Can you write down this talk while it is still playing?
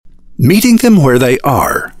Meeting them where they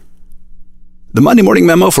are. The Monday Morning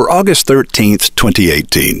Memo for August 13th,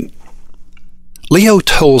 2018. Leo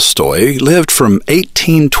Tolstoy lived from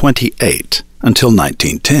 1828 until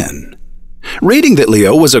 1910. Reading that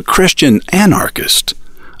Leo was a Christian anarchist,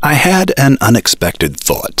 I had an unexpected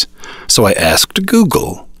thought. So I asked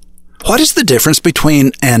Google, what is the difference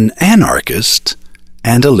between an anarchist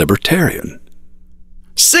and a libertarian?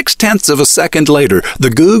 0.6 of a second later,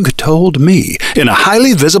 the Goog told me in a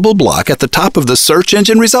highly visible block at the top of the search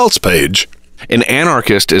engine results page. An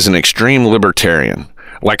anarchist is an extreme libertarian,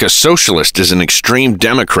 like a socialist is an extreme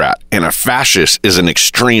Democrat, and a fascist is an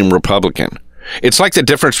extreme Republican. It's like the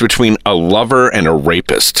difference between a lover and a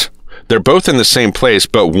rapist. They're both in the same place,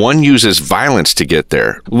 but one uses violence to get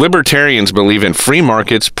there. Libertarians believe in free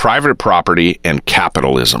markets, private property, and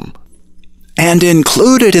capitalism. And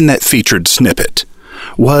included in that featured snippet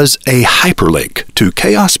was a hyperlink to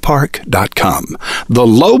chaospark.com, the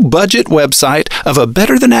low-budget website of a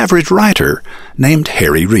better-than-average writer named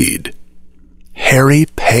Harry Reid. Harry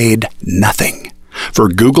paid nothing for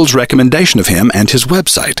Google's recommendation of him and his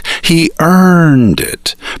website. He earned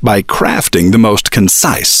it by crafting the most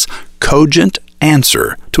concise, cogent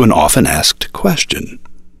answer to an often asked question.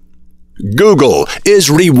 Google is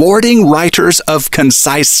rewarding writers of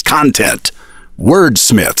concise content,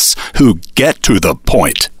 wordsmiths who get to the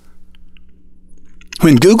point.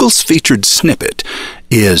 When Google's featured snippet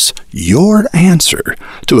is your answer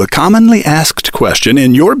to a commonly asked question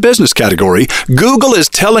in your business category, Google is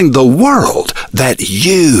telling the world that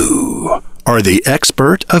you are the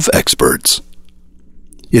expert of experts.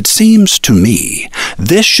 It seems to me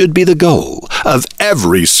this should be the goal of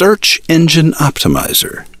every search engine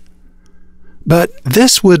optimizer. But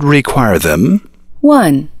this would require them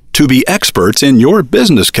 1. To be experts in your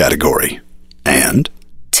business category, and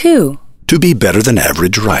 2. To be better than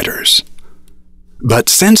average writers. But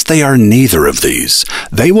since they are neither of these,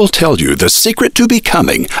 they will tell you the secret to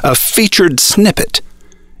becoming a featured snippet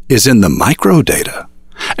is in the microdata,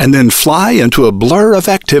 and then fly into a blur of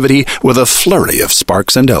activity with a flurry of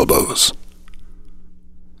sparks and elbows.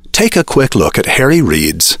 Take a quick look at Harry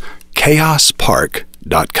Reid's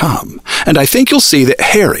chaospark.com, and I think you'll see that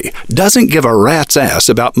Harry doesn't give a rat's ass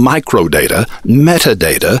about microdata,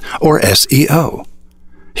 metadata, or SEO.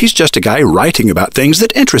 He's just a guy writing about things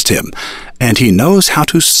that interest him, and he knows how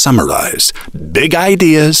to summarize big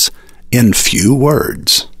ideas in few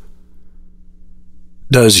words.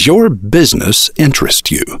 Does your business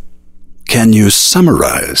interest you? Can you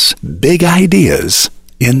summarize big ideas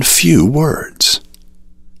in few words?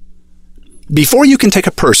 Before you can take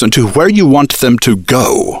a person to where you want them to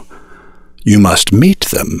go, you must meet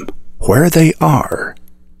them where they are.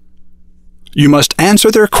 You must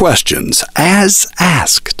answer their questions as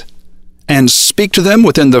asked and speak to them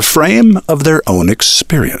within the frame of their own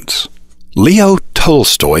experience. Leo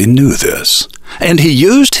Tolstoy knew this, and he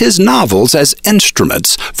used his novels as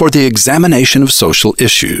instruments for the examination of social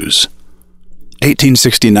issues.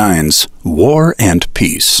 1869's War and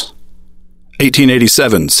Peace,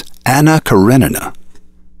 1887's Anna Karenina,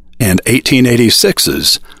 and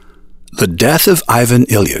 1886's The Death of Ivan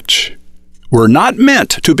Ilyich were not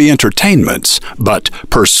meant to be entertainments, but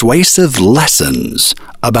persuasive lessons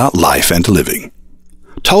about life and living.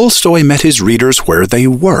 Tolstoy met his readers where they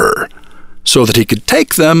were, so that he could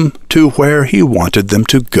take them to where he wanted them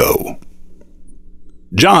to go.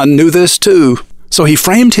 John knew this too, so he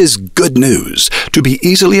framed his good news to be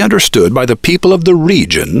easily understood by the people of the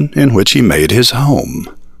region in which he made his home.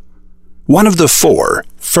 One of the 4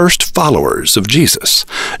 first followers of Jesus,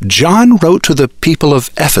 John wrote to the people of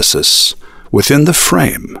Ephesus within the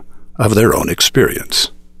frame of their own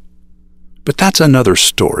experience. But that's another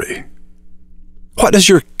story. What does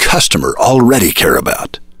your customer already care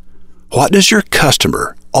about? What does your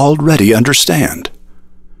customer already understand?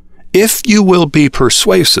 If you will be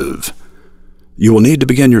persuasive, you will need to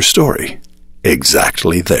begin your story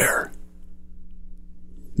exactly there.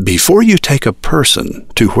 Before you take a person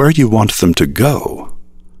to where you want them to go,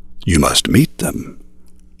 you must meet them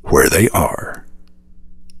where they are.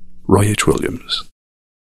 Roy H. Williams.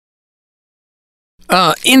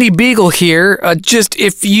 Indy Beagle here. Just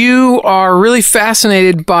if you are really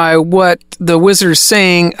fascinated by what the wizard is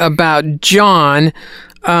saying about John,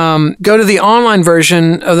 go to the online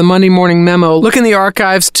version of the Monday Morning Memo. Look in the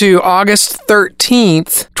archives to August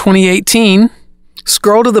 13th, 2018.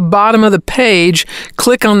 Scroll to the bottom of the page,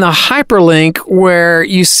 click on the hyperlink where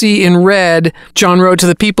you see in red, John wrote to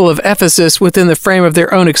the people of Ephesus within the frame of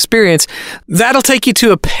their own experience. That'll take you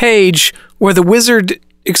to a page where the wizard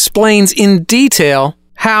explains in detail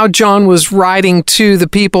how John was writing to the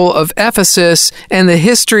people of Ephesus and the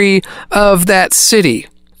history of that city.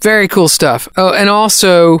 Very cool stuff. Oh, and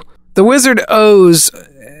also, the wizard owes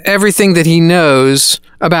everything that he knows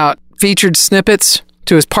about featured snippets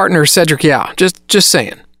to his partner, Cedric Yao. Just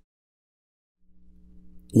saying.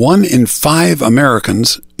 1 in 5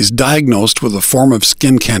 Americans is diagnosed with a form of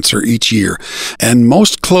skin cancer each year, and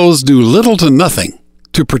most clothes do little to nothing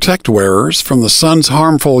to protect wearers from the sun's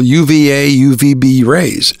harmful UVA/UVB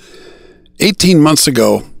rays. 18 months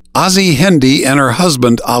ago, Ozzy Hendy and her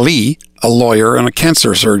husband Ali, a lawyer and a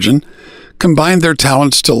cancer surgeon, combined their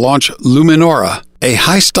talents to launch Luminora, a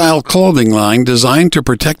high-style clothing line designed to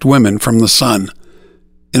protect women from the sun.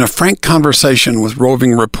 In a frank conversation with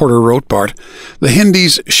roving reporter Rothbart, the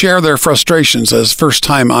Hindys share their frustrations as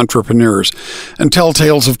first-time entrepreneurs and tell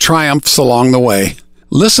tales of triumphs along the way.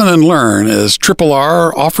 Listen and learn as Triple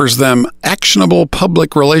R offers them actionable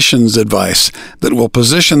public relations advice that will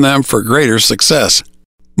position them for greater success.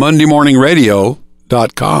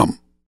 MondayMorningRadio.com